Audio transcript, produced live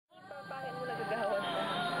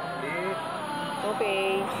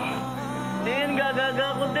Okay. Din,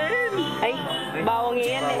 gagaga ko din. Ay, bawang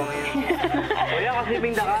yan eh. Kuya,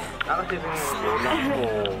 kasiping da ka? Kasiping mo.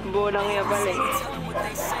 Bulang yan balik.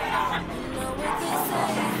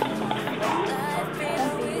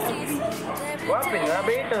 Wapin,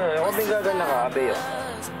 abe ito. Ako din gagana ka, abe yun.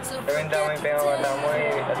 Pero hindi mo yung pengawala mo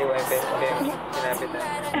eh. Pati mo yung pinapit na.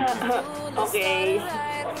 Okay.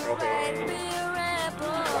 Okay.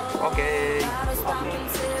 Okay.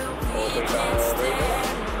 Okay ka,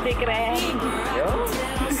 Secret. yo?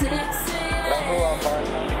 Lang po ang pan.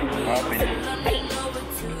 Abe.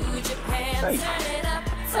 Ay.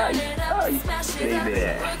 Baby.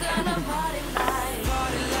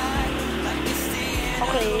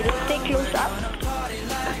 Okay, let's take close up.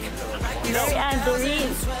 Very Andorin.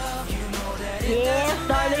 Yes,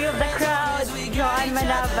 darling of the crowd. John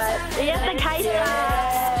Manabat. Yes, nag-high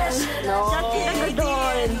style. No. Just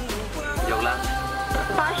Tagodon. Joke lang.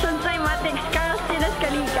 Fashion Cymatics, Carl Sinas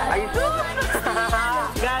Kalikas. Ay, sus!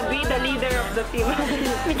 Gabi, the leader of the team.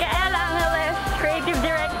 Michael Angeles, creative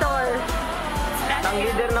director. Ang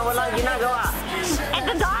leader na walang ginagawa. And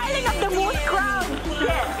the darling of the most crowd.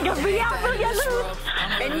 Yes, Gabriel Villaluz.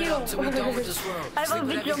 And you. I will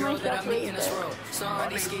video myself later. So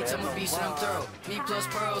on these skates, I'm a beast and I'm thorough. Me plus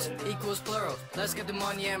pearls equals plural. Let's get the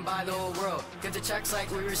money and buy the whole world. Get the checks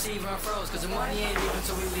like we receive on froze. Cause the money ain't leaving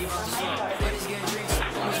till we leave on the road. Ladies getting drinks,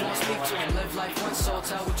 always wanna speak to him. Live life once, so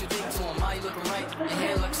tell what you think to him. How you looking right, your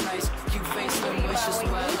hair looks nice. Cute face, slim wish, just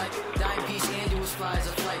what I like. Dime piece, and you was fly as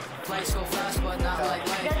a flight. Flights go fast, but not like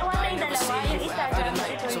light. I ain't never seen you after the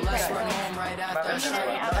night. So let's run home right after the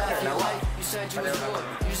straight. After your life, you said you was bored.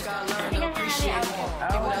 You just gotta learn to appreciate more.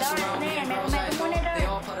 People that's around me and girls I know, they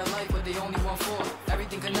all part of life, but they only want four.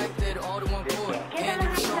 Everything connected, all to one cord. And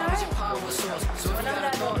you strong as your power source. So if you got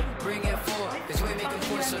a thought, bring it forward. Cause you ain't making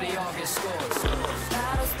points, so they all get scored.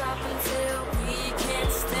 Battle stop until we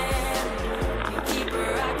can't stand. We keep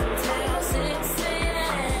her rocking till 6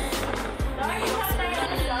 a.m. We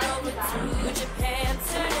over to Japan.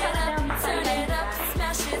 Turn it up,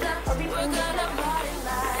 smash it up. We're gonna party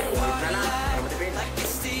like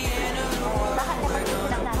it's the end of the world. We're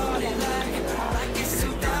gonna party like it's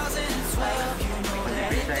 2012. You know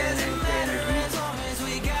that it doesn't matter as long as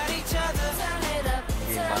we got each other. Turn it up,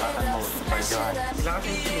 smash it up.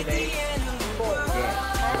 It's the end of the world. We're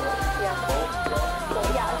gonna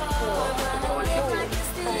party like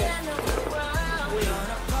it's the end of the world. We're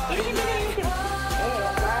gonna party like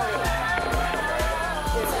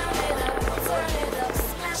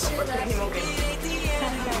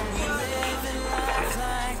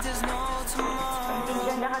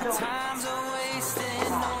times are wasted,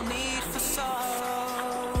 no need for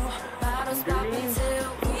sorrow. Bottles popping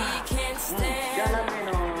till we can't stand.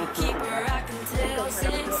 Keep her rocking till 6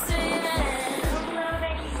 a.m.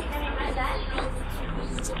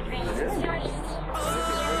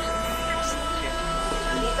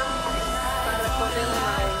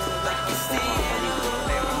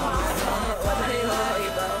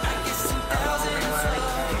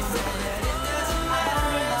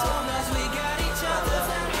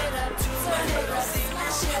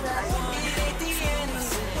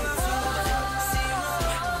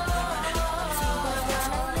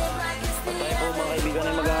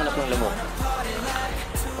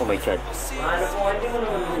 Oh my God.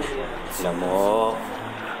 Lamok.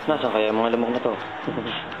 Nasaan kaya yung mga lamok na to?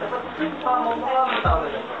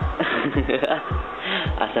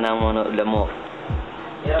 Asa na ang mga lamok?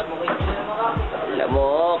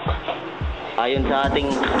 Lamok. Ayon sa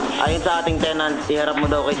ating tenant, iharap mo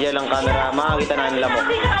daw kay Jel ang camera. Makakita na ang lamok.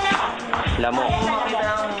 Lamok.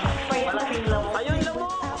 Ayun, lamok.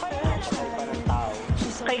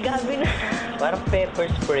 Kay Gabi na. Parang pepper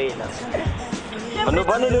spray lang. Ano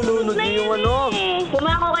ba nilulunod niyo yung ano?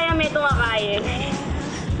 Kumako kaya may tumakain.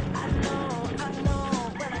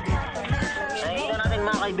 Nakikita natin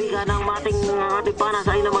mga kaibigan ng ating panas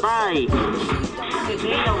ay namatay.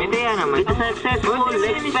 Hindi yan naman. It's a successful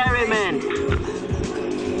experiment.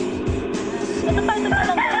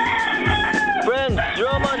 Friends,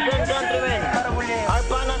 Romans and countrymen, our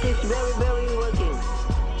panas is very, very working.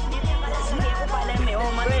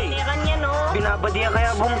 Binabadiya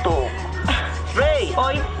kaya bungto. Spray!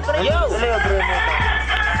 Oy, spray! Yo!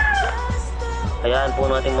 Hayaan po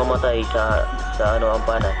nating mamatay sa ano ang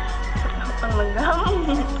panas. Ang langgam.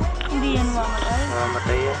 Hindi yan mamatay.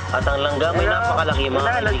 Mamatay yan. At ang langgam ay napakalaki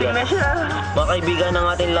mga kaibigan. Mga kaibigan ng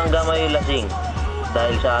ating langgam ay lasing.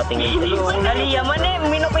 Dahil sa ating Aliyaman eh,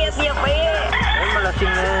 minupayat-iya pa eh. Ay,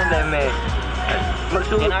 malasing na yan, deme.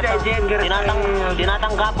 Magsuot ka, Jen.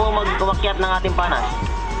 Tinatangka po magkumakyat ng ating panas.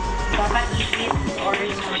 Dapat isip or...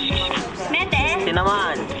 Mete?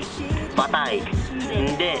 Tinamaan. Patay.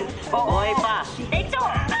 Hindi. Buhay pa. Take two!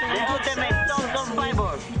 The ultimate Tom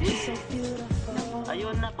Fiber.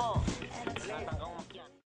 Ayun na po.